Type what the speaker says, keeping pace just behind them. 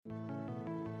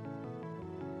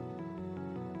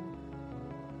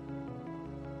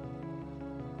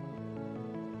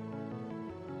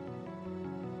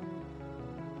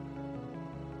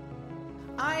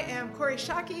I am Kori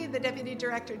Schake, the Deputy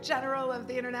Director General of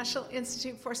the International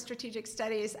Institute for Strategic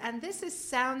Studies, and this is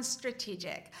Sound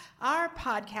Strategic, our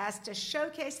podcast to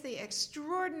showcase the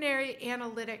extraordinary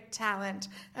analytic talent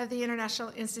of the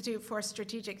International Institute for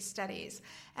Strategic Studies.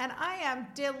 And I am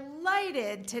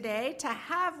delighted today to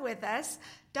have with us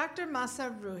Dr.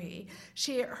 Mahsa Rouhi.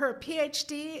 Her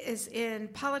PhD is in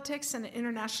Politics and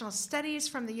International Studies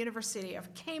from the University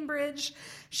of Cambridge.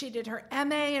 She did her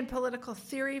MA in Political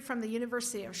Theory from the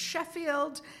University of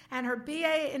Sheffield and her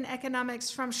BA in Economics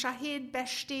from Shahid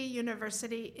Beheshti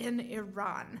University in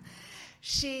Iran.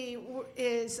 She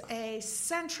is a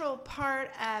central part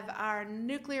of our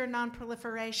nuclear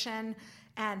nonproliferation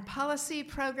and policy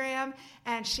program,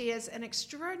 and she is an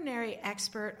extraordinary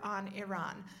expert on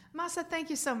Iran. Mahsa, thank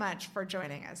you so much for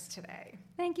joining us today.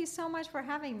 Thank you so much for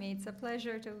having me. It's a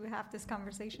pleasure to have this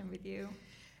conversation with you.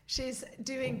 She's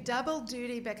doing double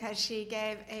duty because she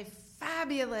gave a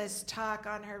fabulous talk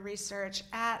on her research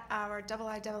at our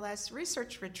IISS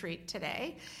research retreat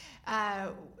today.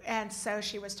 And so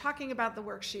she was talking about the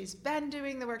work she's been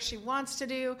doing, the work she wants to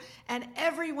do, and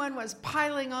everyone was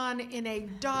piling on in a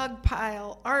dog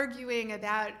pile, arguing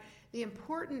about the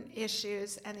important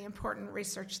issues and the important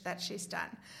research that she's done.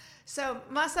 So,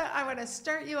 Mahsa, I want to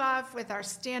start you off with our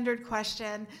standard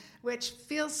question, which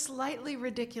feels slightly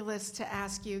ridiculous to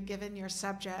ask you given your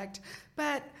subject,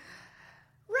 but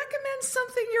recommend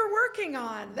something you're working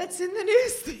on that's in the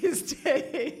news these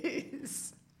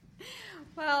days.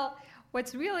 Well,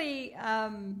 what's really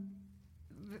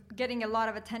getting a lot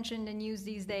of attention in the news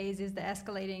these days is the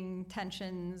escalating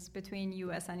tensions between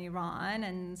U.S. and Iran,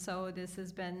 and so this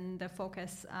has been the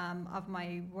focus of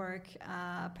my work,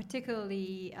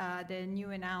 particularly the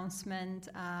new announcement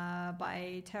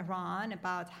by Tehran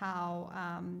about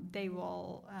how they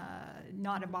will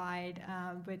not abide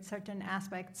with certain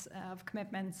aspects of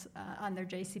commitments under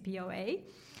JCPOA.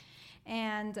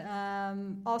 And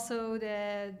also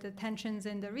the tensions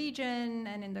in the region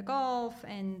and in the Gulf.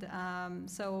 And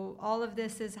so all of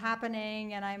this is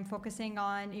happening, and I'm focusing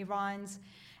on Iran's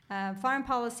foreign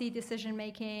policy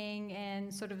decision-making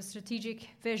and sort of a strategic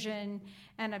vision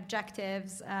and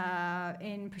objectives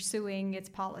in pursuing its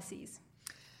policies.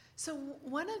 So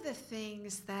one of the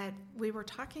things that we were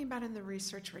talking about in the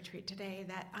research retreat today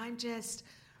that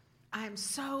I'm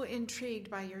so intrigued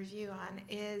by your view on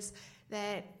is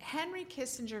that Henry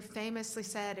Kissinger famously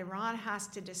said Iran has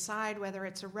to decide whether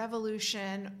it's a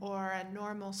revolution or a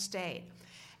normal state.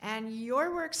 And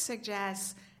your work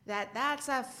suggests that that's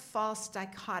a false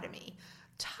dichotomy.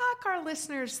 Talk our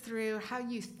listeners through how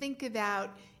you think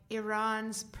about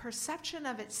Iran's perception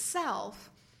of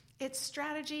itself, its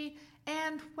strategy,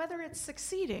 and whether it's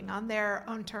succeeding on their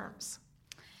own terms.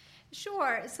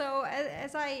 Sure. So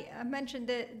as I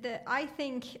mentioned, I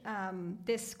think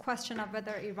this question of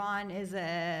whether Iran is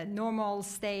a normal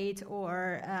state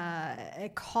or a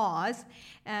cause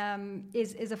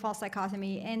is a false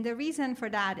dichotomy. And the reason for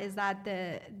that is that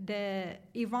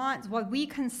what we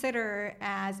consider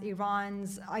as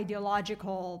Iran's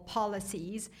ideological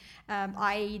policies,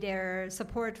 i.e. their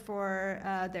support for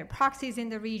their proxies in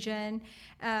the region,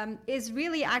 is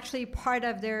really actually part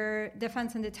of their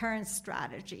defense and deterrence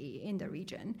strategy in the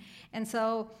region. And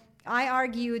so I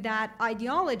argue that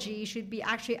ideology should be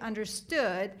actually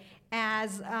understood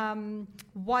as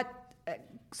what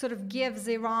sort of gives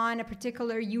Iran a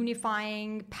particular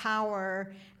unifying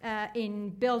power in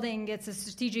building its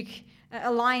strategic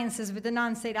alliances with the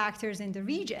non-state actors in the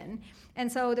region. And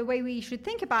so the way we should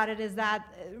think about it is that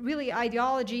really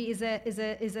ideology is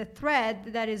a thread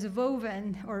that is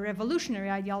woven, or revolutionary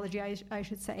ideology, I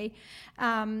should say,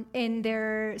 in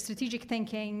their strategic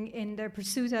thinking, in their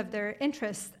pursuit of their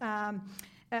interests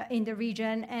in the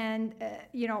region. And,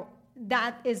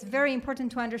 that is very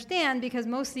important to understand, because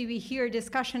mostly we hear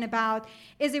discussion about,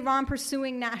 is Iran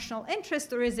pursuing national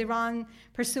interest or is Iran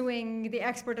pursuing the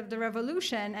export of the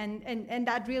revolution? And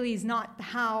that really is not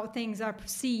how things are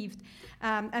perceived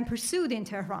and pursued in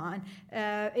Tehran.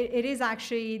 It is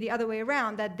actually the other way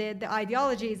around, that the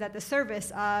ideology is at the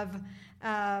service of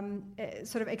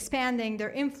sort of expanding their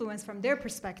influence from their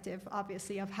perspective,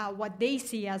 obviously, of what they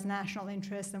see as national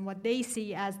interest and what they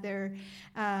see as their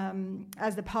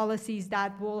as the policies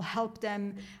that will help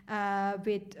them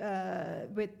with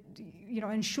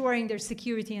ensuring their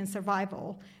security and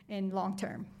survival in long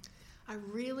term. I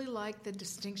really like the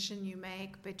distinction you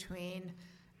make between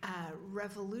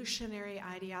revolutionary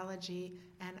ideology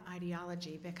and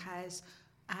ideology, because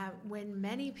when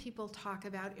many people talk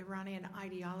about Iranian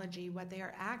ideology, what they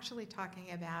are actually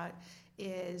talking about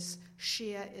is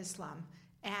Shia Islam.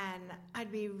 And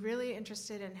I'd be really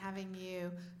interested in having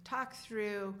you talk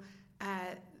through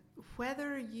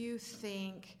whether you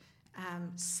think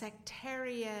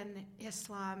sectarian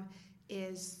Islam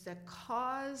is the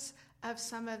cause of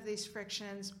some of these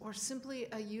frictions or simply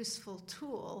a useful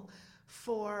tool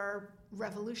for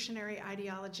revolutionary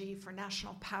ideology, for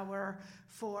national power,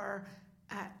 for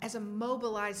as a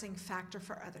mobilizing factor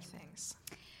for other things.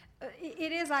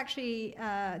 It is actually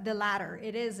the latter.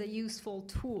 It is a useful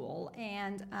tool,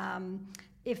 and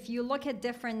if you look at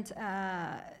different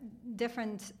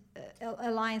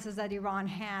alliances that Iran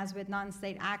has with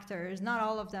non-state actors, not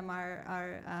all of them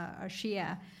are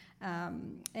Shia,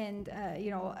 and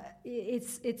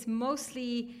it's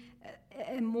mostly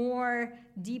a more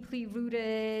deeply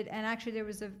rooted, and actually there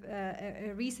was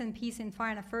a recent piece in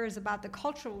Foreign Affairs about the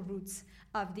cultural roots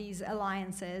of these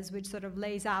alliances, which sort of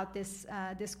lays out this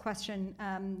question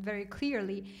very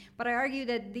clearly. But I argue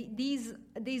that these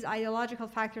ideological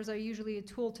factors are usually a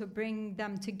tool to bring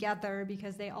them together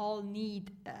because they all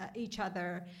need each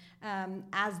other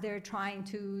as they're trying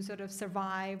to sort of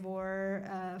survive or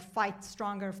fight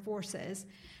stronger forces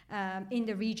in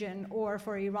the region, or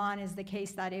for Iran is the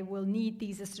case that it will need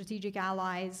these strategic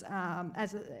allies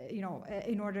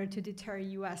in order to deter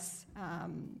U.S.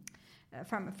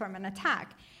 From an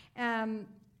attack.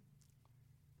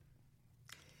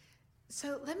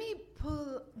 So let me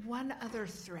pull one other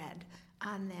thread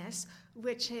on this,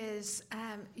 which is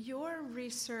your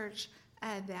research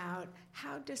about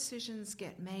how decisions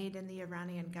get made in the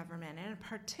Iranian government, and in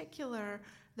particular,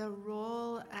 the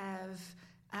role of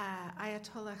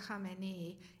Ayatollah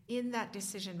Khamenei in that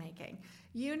decision-making.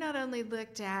 You not only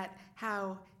looked at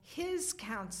how his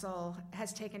council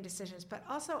has taken decisions, but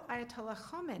also Ayatollah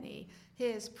Khomeini,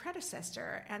 his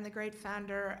predecessor and the great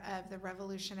founder of the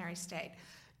revolutionary state.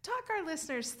 Talk our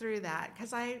listeners through that,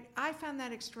 because I found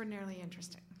that extraordinarily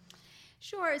interesting.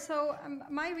 Sure. So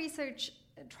my research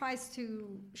tries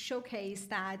to showcase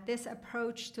that this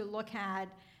approach to look at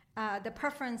the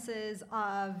preferences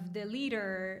of the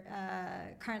leader,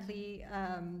 currently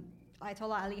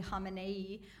Ayatollah Ali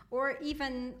Khamenei, or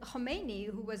even Khomeini,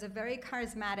 who was a very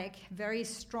charismatic, very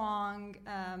strong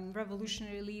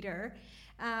revolutionary leader,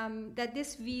 that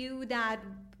this view that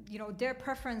their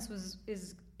preference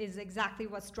is exactly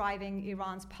what's driving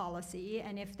Iran's policy,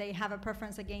 and if they have a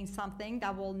preference against something,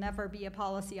 that will never be a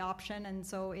policy option, and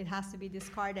so it has to be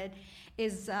discarded,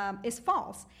 is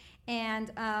false.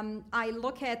 And I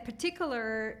look at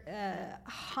particular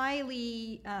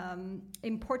highly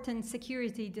important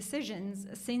security decisions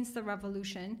since the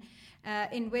revolution,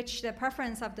 in which the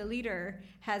preference of the leader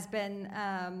has been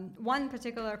one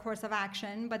particular course of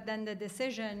action, but then the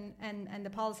decision and the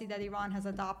policy that Iran has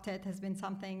adopted has been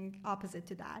something opposite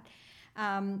to that.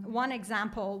 One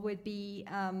example would be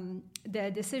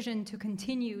the decision to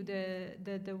continue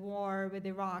the war with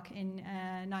Iraq in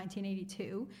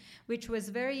 1982, which was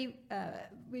very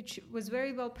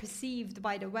well perceived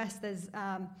by the West as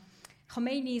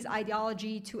Khomeini's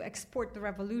ideology to export the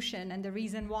revolution, and the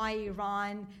reason why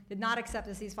Iran did not accept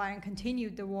the ceasefire and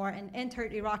continued the war and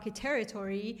entered Iraqi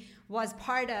territory was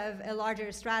part of a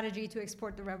larger strategy to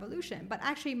export the revolution. But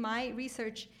actually, my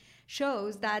research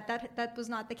shows that was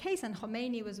not the case, and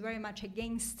Khomeini was very much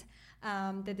against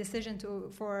the decision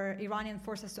for Iranian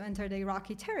forces to enter the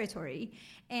Iraqi territory.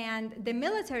 And the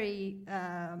military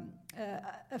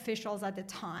officials at the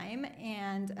time,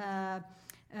 and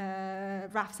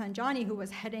Rafsanjani, who was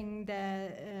heading the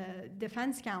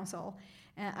Defense Council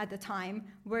at the time,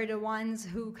 were the ones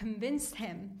who convinced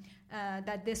him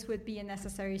that this would be a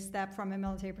necessary step from a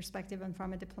military perspective and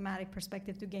from a diplomatic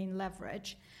perspective to gain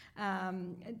leverage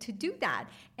to do that.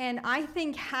 And I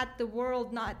think had the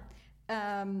world not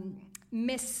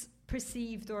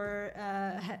misperceived or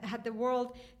had the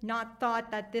world not thought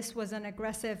that this was an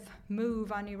aggressive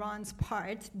move on Iran's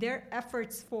part, their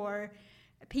efforts for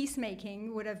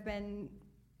peacemaking would have been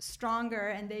stronger,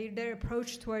 and their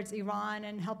approach towards Iran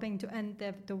and helping to end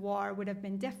the war would have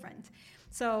been different.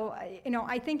 So,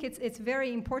 I think it's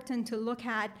very important to look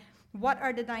at what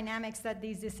are the dynamics that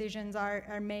these decisions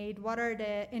are made, what are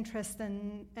the interests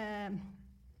and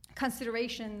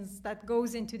considerations that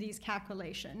goes into these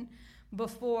calculations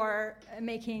before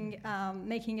making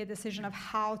a decision of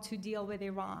how to deal with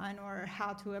Iran or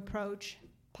how to approach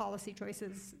policy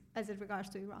choices as it regards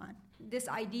to Iran. This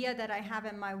idea that I have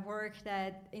in my work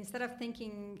that instead of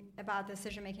thinking about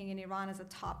decision-making in Iran as a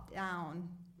top-down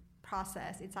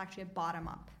process, it's actually a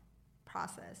bottom-up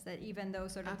process, that even though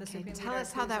sort of the Supreme Tell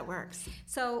us how that works.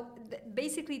 So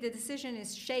basically the decision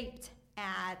is shaped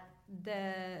at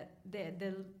the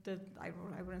I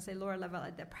wouldn't say lower level,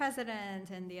 at the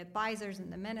president and the advisors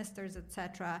and the ministers,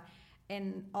 etc.,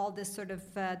 in all this sort of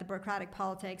the bureaucratic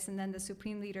politics, and then the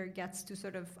supreme leader gets to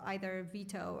sort of either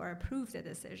veto or approve the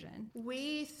decision.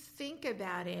 We think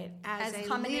about it as a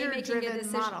Khamenei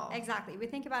leader-driven model. Exactly. We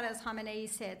think about it as Khamenei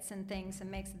sits and thinks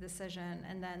and makes a decision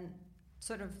and then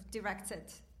sort of directs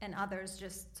it, and others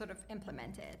just sort of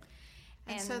implement it.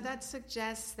 And so that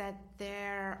suggests that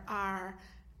there are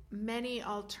many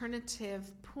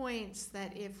alternative points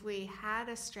that if we had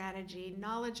a strategy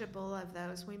knowledgeable of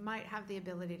those, we might have the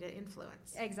ability to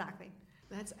influence. Exactly.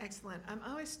 That's excellent. I'm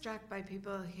always struck by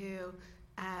people who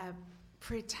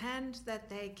pretend that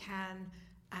they can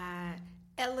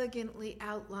elegantly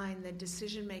outline the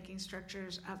decision-making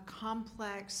structures of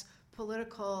complex,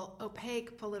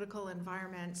 opaque political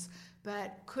environments,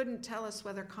 but couldn't tell us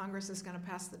whether Congress is going to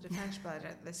pass the defense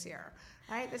budget this year.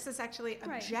 Right? This is actually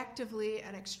objectively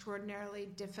an extraordinarily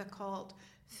difficult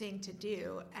thing to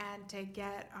do and to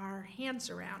get our hands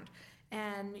around.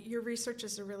 And your research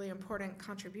is a really important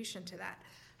contribution to that.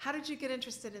 How did you get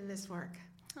interested in this work?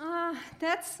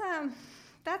 That's a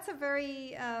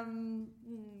very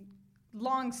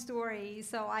long story.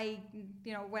 So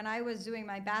when I was doing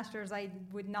my bachelor's, I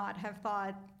would not have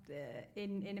thought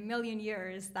in a million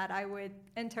years that I would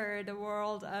enter the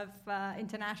world of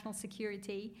international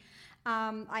security.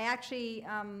 I actually,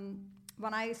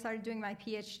 when I started doing my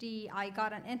PhD, I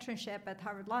got an internship at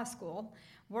Harvard Law School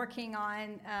working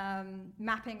on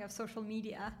mapping of social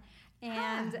media.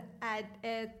 And at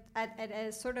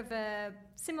a sort of a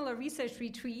similar research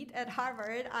retreat at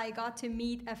Harvard, I got to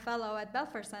meet a fellow at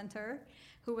Belfer Center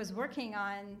who was working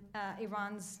on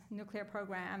Iran's nuclear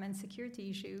program and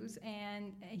security issues,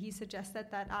 and he suggested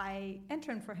that I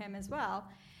intern for him as well.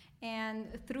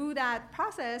 And through that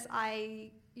process, I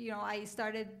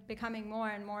started becoming more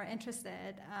and more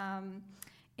interested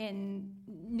in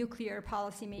nuclear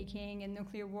policymaking and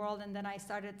nuclear world, and then I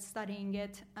started studying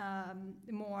it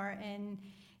more. And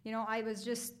I was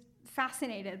just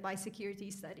fascinated by security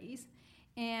studies,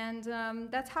 and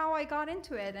that's how I got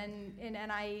into it.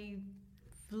 And I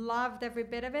loved every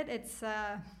bit of it. It's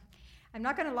I'm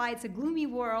not going to lie, it's a gloomy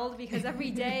world because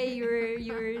every day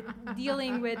you're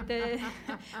dealing with the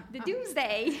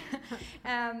doomsday,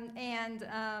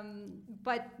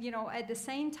 but at the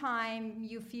same time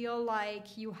you feel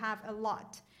like you have a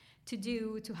lot to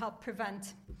do to help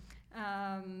prevent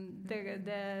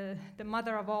the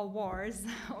mother of all wars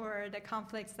or the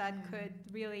conflicts that could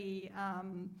really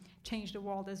change the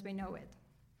world as we know it.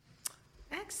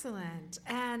 Excellent.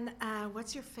 And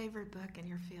what's your favorite book in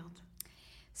your field?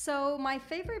 So my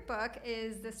favorite book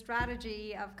is The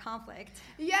Strategy of Conflict.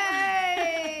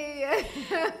 Yay!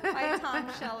 By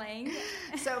Tom Schelling.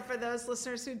 So for those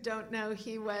listeners who don't know,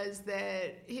 he was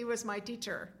my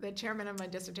teacher, the chairman of my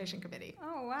dissertation committee.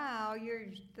 Oh wow,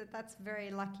 that's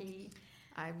very lucky.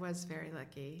 I was very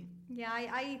lucky. Yeah,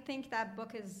 I think that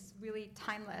book is really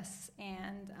timeless,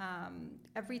 and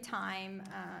every time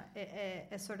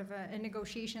a sort of a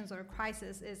negotiations or a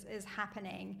crisis is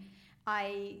happening,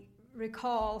 I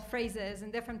recall phrases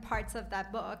in different parts of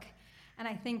that book, and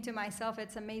I think to myself,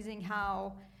 it's amazing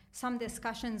how some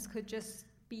discussions could just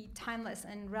be timeless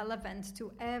and relevant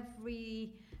to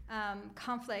every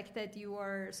conflict that you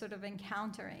are sort of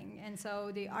encountering. And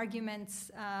so the arguments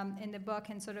in the book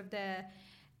and sort of the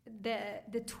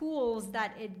tools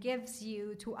that it gives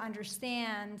you to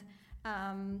understand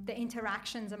the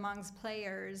interactions amongst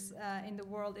players in the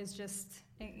world is just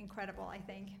incredible, I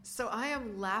think. So I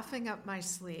am laughing up my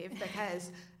sleeve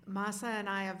because Masa and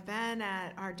I have been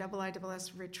at our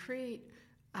IISS retreat,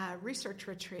 research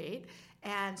retreat,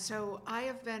 and so I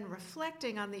have been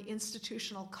reflecting on the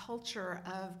institutional culture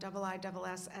of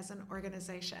IISS as an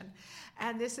organization.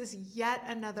 And this is yet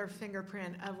another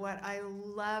fingerprint of what I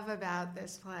love about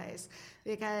this place,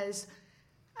 because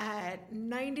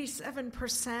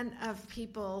 97% of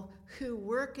people who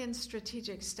work in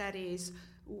strategic studies,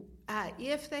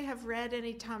 if they have read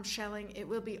any Tom Schelling, it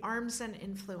will be Arms and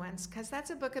Influence, because that's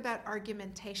a book about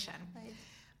argumentation. Right.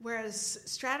 Whereas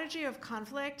Strategy of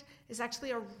Conflict is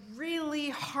actually a really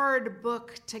hard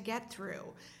book to get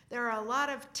through. There are a lot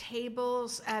of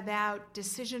tables about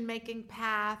decision-making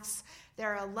paths.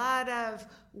 There are a lot of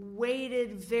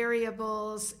weighted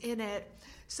variables in it.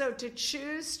 So to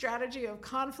choose Strategy of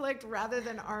Conflict rather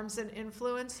than Arms and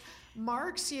Influence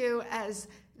marks you as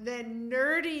the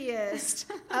nerdiest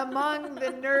among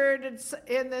the nerds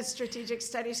in the strategic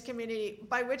studies community,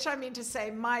 by which I mean to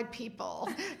say my people.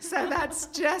 So that's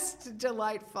just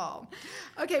delightful.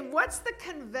 Okay, what's the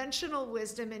conventional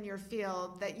wisdom in your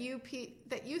field that you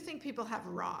think people have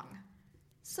wrong?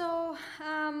 So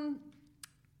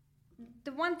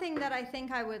the one thing that I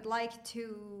think I would like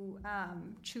to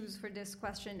choose for this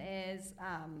question is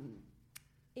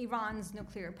Iran's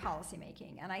nuclear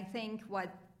policymaking. And I think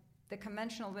what the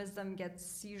conventional wisdom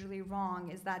gets usually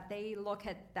wrong is that they look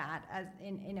at that as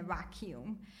in a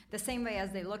vacuum, the same way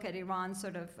as they look at Iran's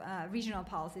sort of regional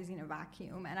policies in a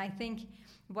vacuum. And I think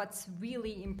what's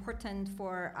really important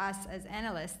for us as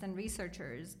analysts and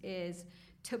researchers is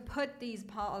to put these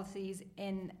policies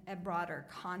in a broader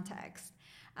context.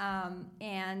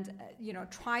 And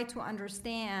try to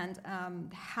understand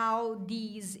how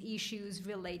these issues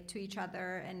relate to each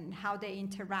other and how they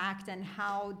interact and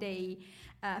how they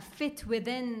fit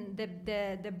within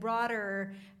the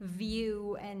broader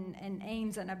view and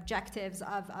aims and objectives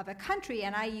of a country.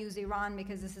 And I use Iran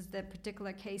because this is the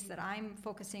particular case that I'm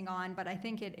focusing on, but I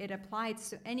think it applies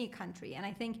to any country. And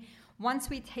I think once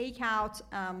we take out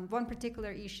one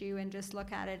particular issue and just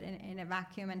look at it in a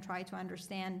vacuum and try to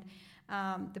understand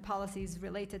the policies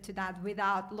related to that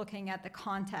without looking at the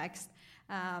context,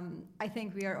 I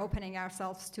think we are opening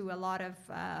ourselves to a lot of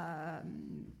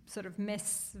sort of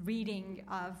misreading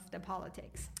of the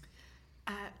politics.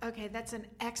 Okay, that's an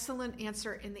excellent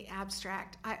answer in the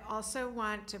abstract. I also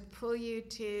want to pull you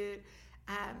to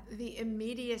the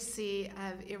immediacy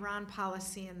of Iran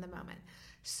policy in the moment.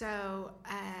 So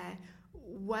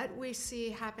what we see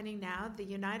happening now, the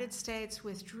United States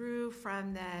withdrew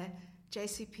from the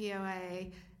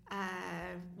JCPOA,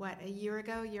 a year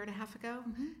and a half ago?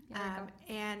 Mm-hmm.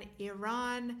 And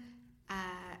Iran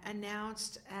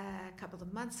announced a couple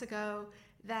of months ago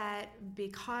that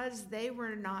because they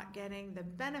were not getting the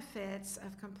benefits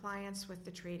of compliance with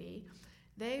the treaty,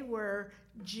 they were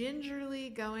gingerly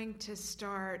going to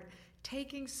start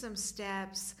taking some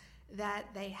steps that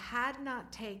they had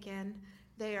not taken.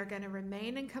 They are going to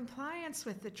remain in compliance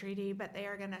with the treaty, but they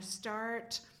are going to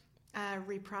start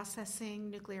reprocessing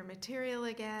nuclear material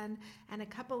again, and a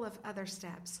couple of other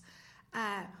steps.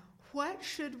 What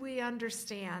should we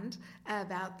understand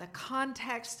about the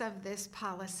context of this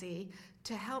policy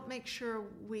to help make sure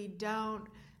we don't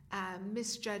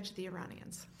misjudge the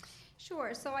Iranians?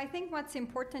 Sure. So I think what's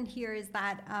important here is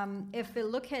that if we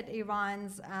look at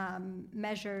Iran's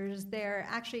measures, they're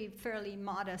actually fairly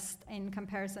modest in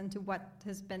comparison to what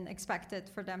has been expected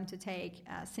for them to take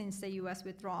since the U.S.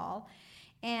 withdrawal.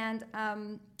 And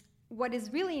what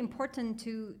is really important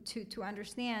to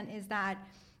understand is that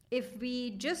if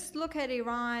we just look at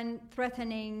Iran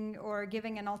threatening or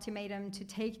giving an ultimatum to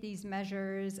take these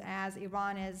measures as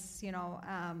Iran is,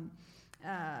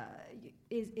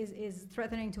 is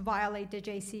threatening to violate the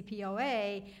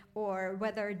JCPOA, or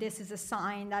whether this is a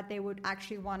sign that they would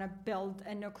actually want to build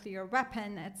a nuclear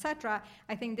weapon, etc.,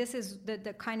 I think this is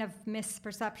the kind of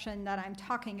misperception that I'm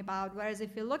talking about. Whereas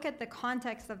if you look at the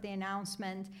context of the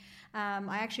announcement,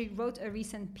 I actually wrote a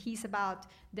recent piece about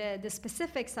the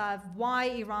specifics of why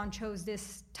Iran chose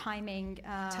this timing.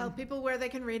 Tell people where they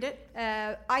can read it.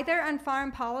 Either on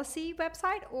Foreign Policy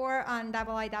website or on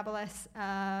IISS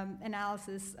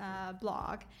analysis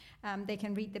blog. They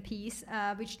can read the piece,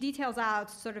 which details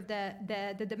out sort of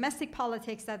the domestic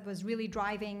politics that was really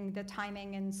driving the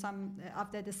timing and some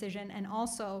of the decision, and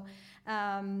also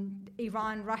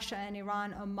Iran, Russia, and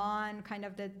Iran, Oman, kind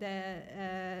of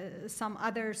some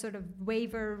other sort of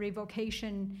waiver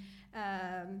revocation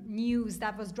news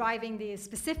that was driving the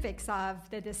specifics of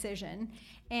the decision,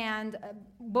 and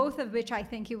both of which I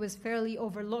think it was fairly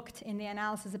overlooked in the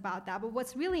analysis about that. But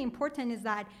what's really important is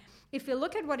that if you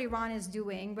look at what Iran is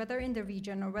doing, whether in the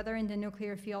region or whether in the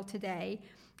nuclear field today,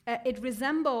 it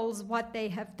resembles what they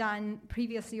have done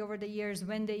previously over the years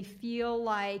when they feel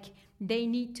like they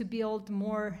need to build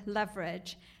more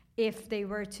leverage if they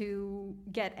were to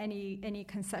get any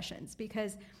concessions,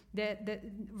 because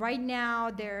right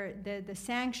now the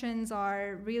sanctions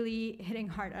are really hitting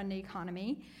hard on the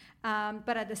economy,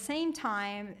 but at the same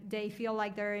time they feel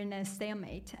like they're in a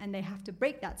stalemate and they have to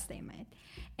break that stalemate.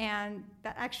 And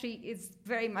that actually is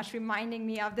very much reminding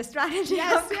me of the strategy.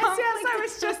 Yes, I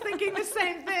was just thinking the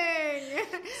same thing.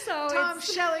 So Tom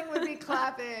Schelling would be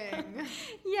clapping.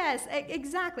 Yes,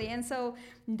 exactly. And so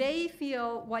they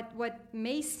feel what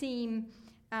may seem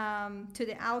to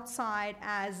the outside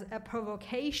as a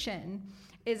provocation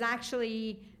is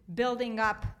actually building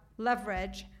up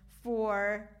leverage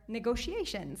for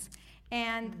negotiations.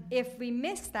 And if we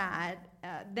miss that,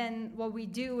 then what we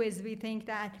do is we think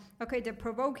that, okay, they're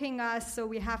provoking us, so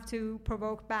we have to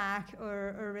provoke back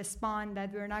or respond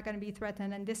that we're not going to be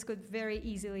threatened, and this could very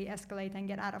easily escalate and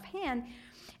get out of hand.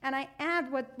 And I add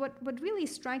what really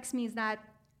strikes me is that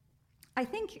I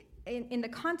think in the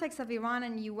context of Iran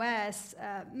and U.S.,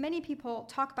 many people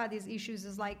talk about these issues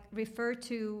as like refer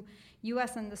to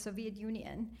U.S. and the Soviet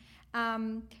Union.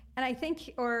 And I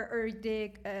think, or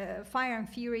the fire and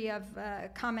fury of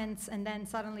comments and then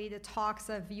suddenly the talks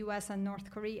of US and North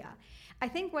Korea. I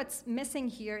think what's missing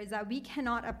here is that we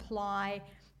cannot apply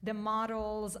the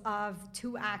models of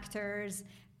two actors,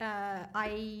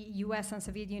 i.e. US and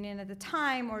Soviet Union at the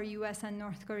time, or US and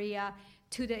North Korea,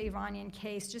 to the Iranian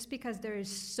case, just because there is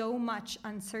so much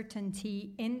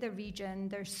uncertainty in the region,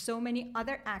 there's so many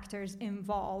other actors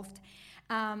involved,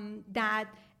 that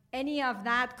any of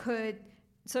that could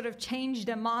sort of change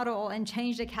the model and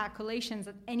change the calculations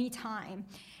at any time.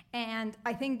 And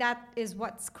I think that is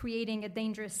what's creating a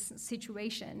dangerous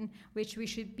situation, which we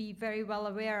should be very well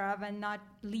aware of and not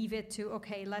leave it to,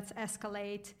 okay, let's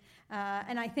escalate.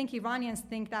 And I think Iranians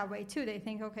think that way too. They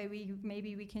think, okay,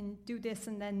 maybe we can do this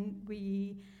and then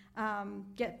we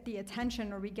get the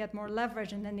attention or we get more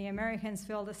leverage, and then the Americans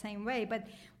feel the same way. But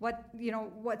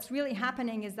what's really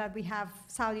happening is that we have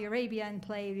Saudi Arabia in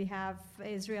play, we have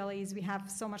Israelis, we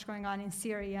have so much going on in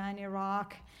Syria and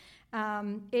Iraq.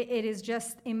 It is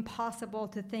just impossible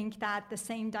to think that the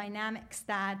same dynamics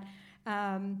that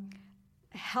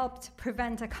helped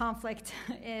prevent a conflict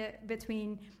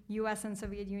between US and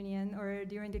Soviet Union or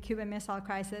during the Cuban Missile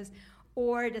Crisis,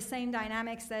 or the same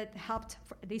dynamics that helped,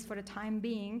 at least for the time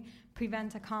being,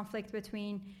 prevent a conflict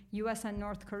between US and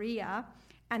North Korea,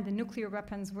 and the nuclear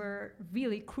weapons were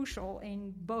really crucial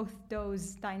in both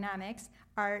those dynamics,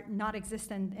 are not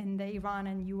existent in the Iran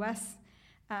and US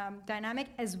dynamic,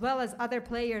 as well as other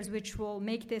players which will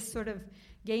make this sort of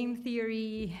game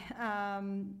theory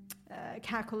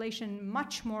calculation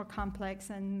much more complex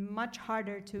and much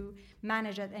harder to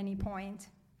manage at any point.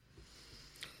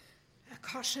 A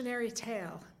cautionary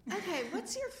tale. Okay,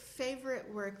 what's your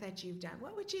favorite work that you've done?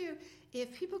 What would you,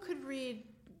 if people could read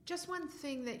just one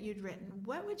thing that you'd written,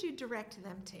 what would you direct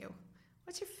them to?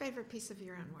 What's your favorite piece of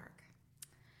your own work?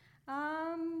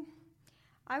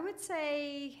 I would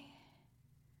say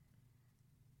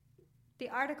the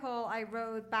article I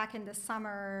wrote back in the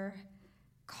summer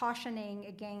cautioning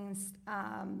against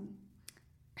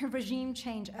regime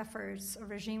change efforts or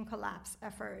regime collapse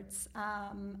efforts,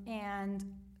 and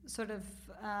sort of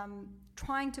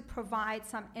trying to provide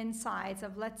some insights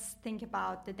of let's think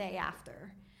about the day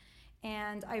after.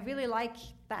 And I really like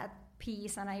that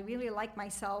piece, and I really like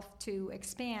myself to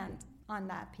expand on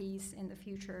that piece in the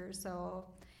future. So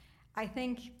I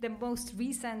think the most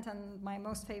recent and my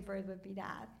most favorite would be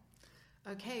that.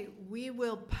 Okay, we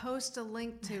will post a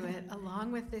link to it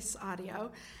along with this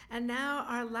audio. And now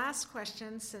our last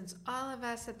question, since all of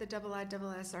us at the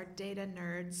IISS are data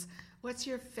nerds, what's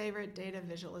your favorite data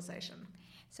visualization?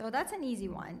 So that's an easy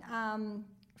one.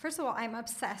 First of all, I'm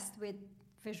obsessed with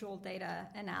visual data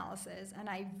analysis, and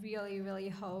I really, really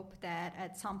hope that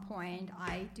at some point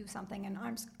I do something in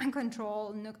arms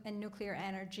control and nuclear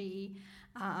energy,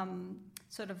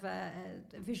 sort of a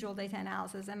visual data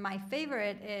analysis. And my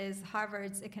favorite is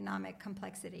Harvard's Economic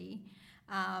Complexity.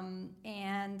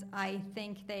 And I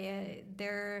think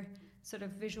their sort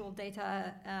of visual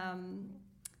data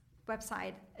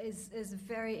website is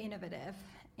very innovative.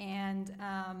 And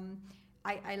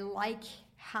I like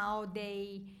how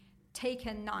they take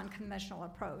a non-conventional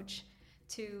approach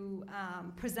to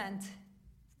present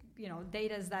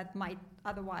data that might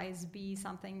otherwise be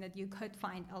something that you could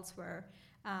find elsewhere.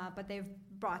 But they've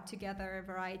brought together a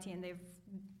variety, and they've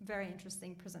very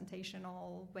interesting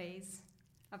presentational ways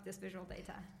of this visual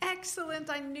data. Excellent.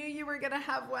 I knew you were going to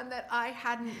have one that I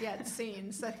hadn't yet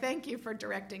seen, so thank you for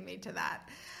directing me to that.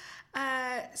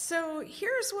 So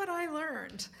here's what I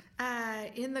learned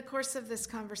in the course of this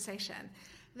conversation,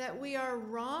 that we are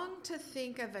wrong to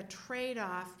think of a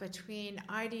trade-off between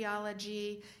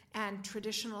ideology and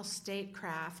traditional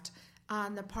statecraft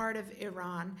on the part of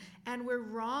Iran, and we're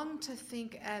wrong to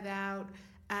think about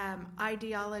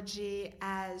ideology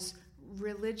as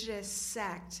religious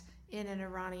sect in an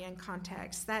Iranian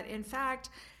context. That, in fact,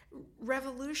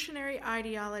 revolutionary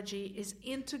ideology is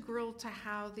integral to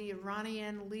how the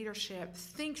Iranian leadership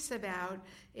thinks about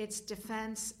its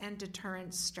defense and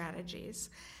deterrence strategies,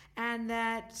 and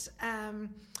that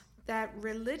that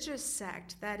religious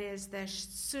sect, that is the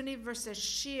Sunni versus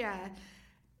Shia,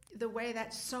 the way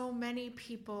that so many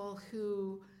people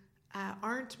who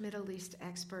aren't Middle East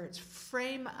experts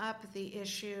frame up the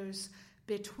issues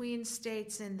between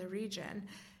states in the region,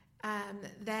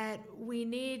 that we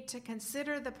need to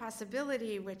consider the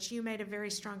possibility, which you made a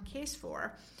very strong case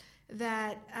for,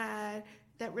 that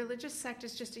that religious sect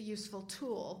is just a useful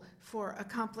tool for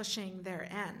accomplishing their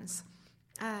ends.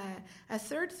 A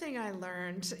third thing I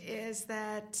learned is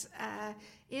that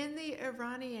in the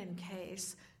Iranian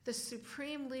case, the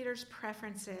supreme leader's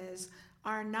preferences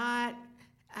are not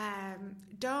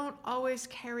don't always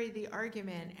carry the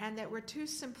argument, and that we're too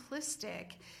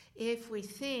simplistic if we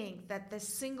think that the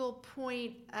single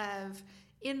point of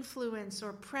influence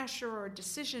or pressure or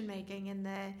decision making in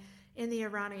the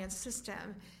Iranian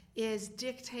system is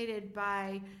dictated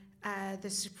by the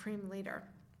supreme leader.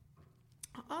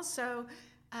 Also,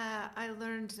 I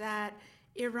learned that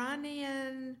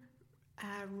Iranian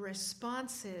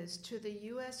responses to the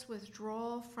U.S.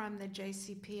 withdrawal from the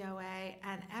JCPOA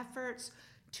and efforts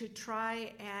to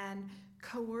try and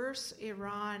coerce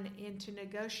Iran into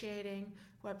negotiating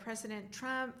what President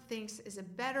Trump thinks is a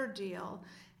better deal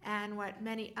and what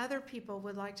many other people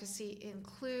would like to see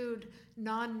include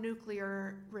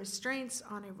non-nuclear restraints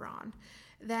on Iran,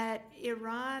 that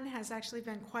Iran has actually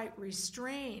been quite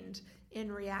restrained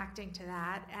in reacting to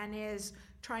that and is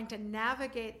trying to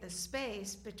navigate the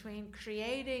space between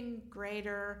creating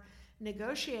greater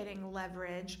negotiating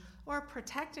leverage or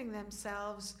protecting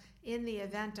themselves in the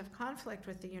event of conflict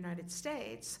with the United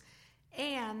States,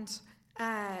 and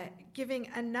giving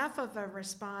enough of a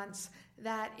response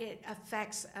that it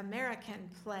affects American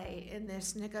play in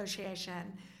this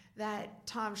negotiation that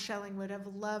Tom Schelling would have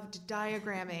loved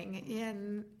diagramming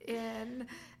in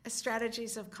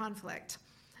strategies of conflict.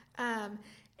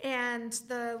 And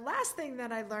the last thing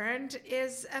that I learned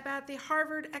is about the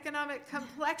Harvard Economic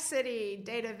Complexity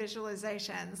data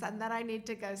visualizations, and that I need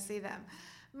to go see them.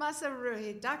 Mahsa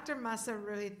Rouhi, Dr. Mahsa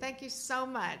Rouhi, thank you so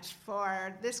much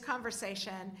for this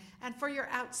conversation and for your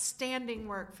outstanding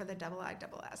work for the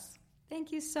IISS.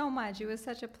 Thank you so much. It was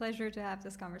such a pleasure to have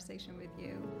this conversation with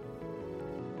you.